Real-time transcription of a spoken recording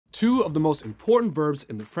Two of the most important verbs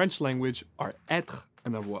in the French language are être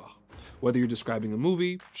and avoir. Whether you're describing a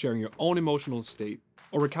movie, sharing your own emotional state,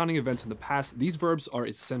 or recounting events in the past, these verbs are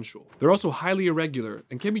essential. They're also highly irregular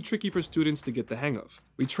and can be tricky for students to get the hang of.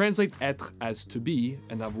 We translate être as to be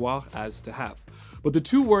and avoir as to have. But the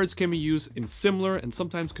two words can be used in similar and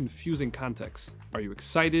sometimes confusing contexts. Are you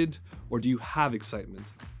excited or do you have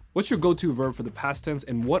excitement? What's your go-to verb for the past tense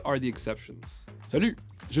and what are the exceptions? Salut!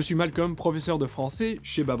 Je suis Malcolm, professeur de français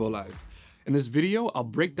chez Babbel. In this video, I'll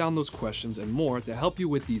break down those questions and more to help you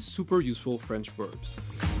with these super useful French verbs.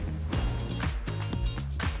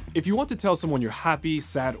 If you want to tell someone you're happy,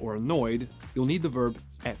 sad, or annoyed, you'll need the verb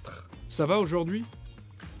être. Ça va aujourd'hui?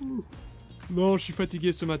 Non, je suis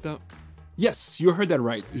fatigué ce matin. Yes, you heard that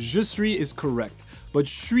right. Je suis is correct, but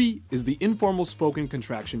suis is the informal spoken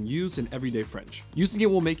contraction used in everyday French. Using it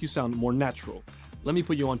will make you sound more natural. Let me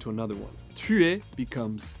put you on to another one. Tu es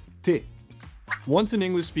becomes t'es. Once an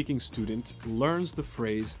English-speaking student learns the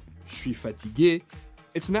phrase je suis fatigué,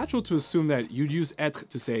 it's natural to assume that you'd use être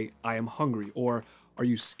to say I am hungry or are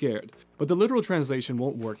you scared? But the literal translation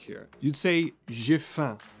won't work here. You'd say j'ai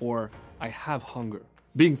faim or I have hunger.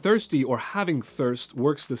 Being thirsty or having thirst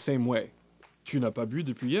works the same way. Tu n'as pas bu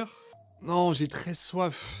depuis hier? Non, j'ai très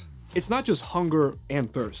soif. It's not just hunger and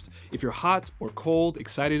thirst. If you're hot or cold,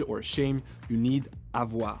 excited or ashamed, you need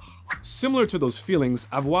avoir. Similar to those feelings,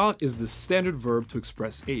 avoir is the standard verb to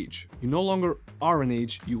express age. You no longer are an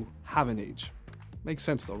age, you have an age. Makes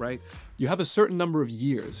sense though, right? You have a certain number of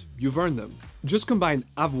years, you've earned them. Just combine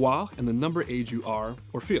avoir and the number age you are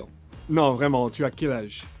or feel. Non, vraiment, tu as quel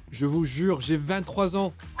âge? Je vous jure, j'ai 23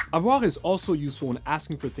 ans. Avoir is also useful when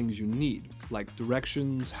asking for things you need, like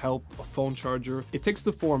directions, help, a phone charger. It takes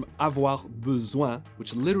the form avoir besoin,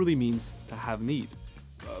 which literally means to have need.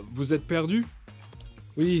 Vous êtes perdu?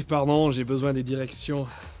 Oui, pardon, j'ai besoin des directions.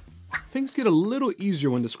 Things get a little easier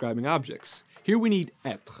when describing objects. Here we need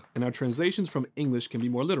être, and our translations from English can be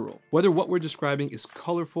more literal, whether what we're describing is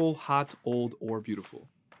colorful, hot, old, or beautiful.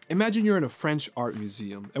 Imagine you're in a French art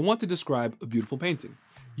museum and want to describe a beautiful painting.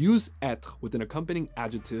 Use être with an accompanying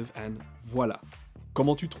adjective and voilà.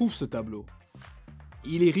 Comment tu trouves ce tableau?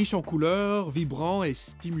 Il est riche en couleurs, vibrant et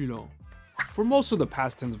stimulant. For most of the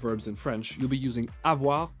past tense verbs in French, you'll be using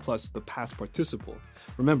avoir plus the past participle.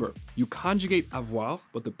 Remember, you conjugate avoir,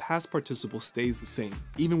 but the past participle stays the same,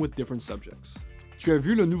 even with different subjects. Tu as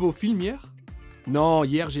vu le nouveau film hier? Non,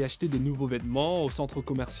 hier j'ai acheté de nouveaux vêtements au centre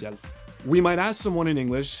commercial. We might ask someone in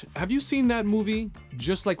English, have you seen that movie?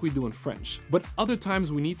 Just like we do in French, but other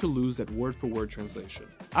times we need to lose that word-for-word translation.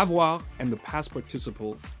 Avoir and the past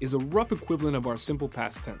participle is a rough equivalent of our simple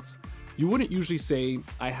past tense. You wouldn't usually say,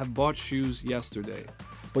 I have bought shoes yesterday,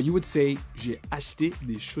 but you would say, j'ai acheté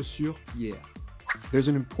des chaussures hier. There's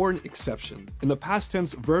an important exception. In the past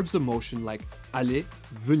tense, verbs of motion like aller,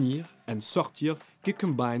 venir, and sortir get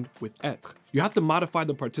combined with être. You have to modify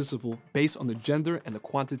the participle based on the gender and the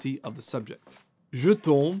quantity of the subject. Je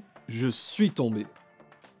tombe, je suis tombé.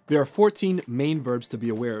 There are 14 main verbs to be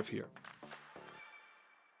aware of here.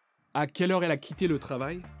 À quelle heure elle a quitté le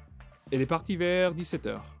travail? Elle est partie vers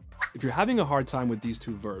 17h. If you're having a hard time with these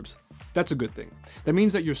two verbs, that's a good thing. That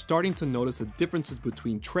means that you're starting to notice the differences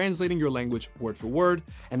between translating your language word for word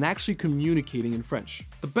and actually communicating in French.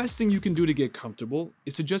 The best thing you can do to get comfortable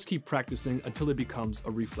is to just keep practicing until it becomes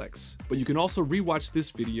a reflex. But you can also rewatch this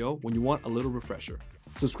video when you want a little refresher.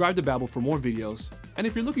 Subscribe to Babbel for more videos, and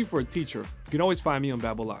if you're looking for a teacher, you can always find me on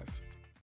Babbel Live.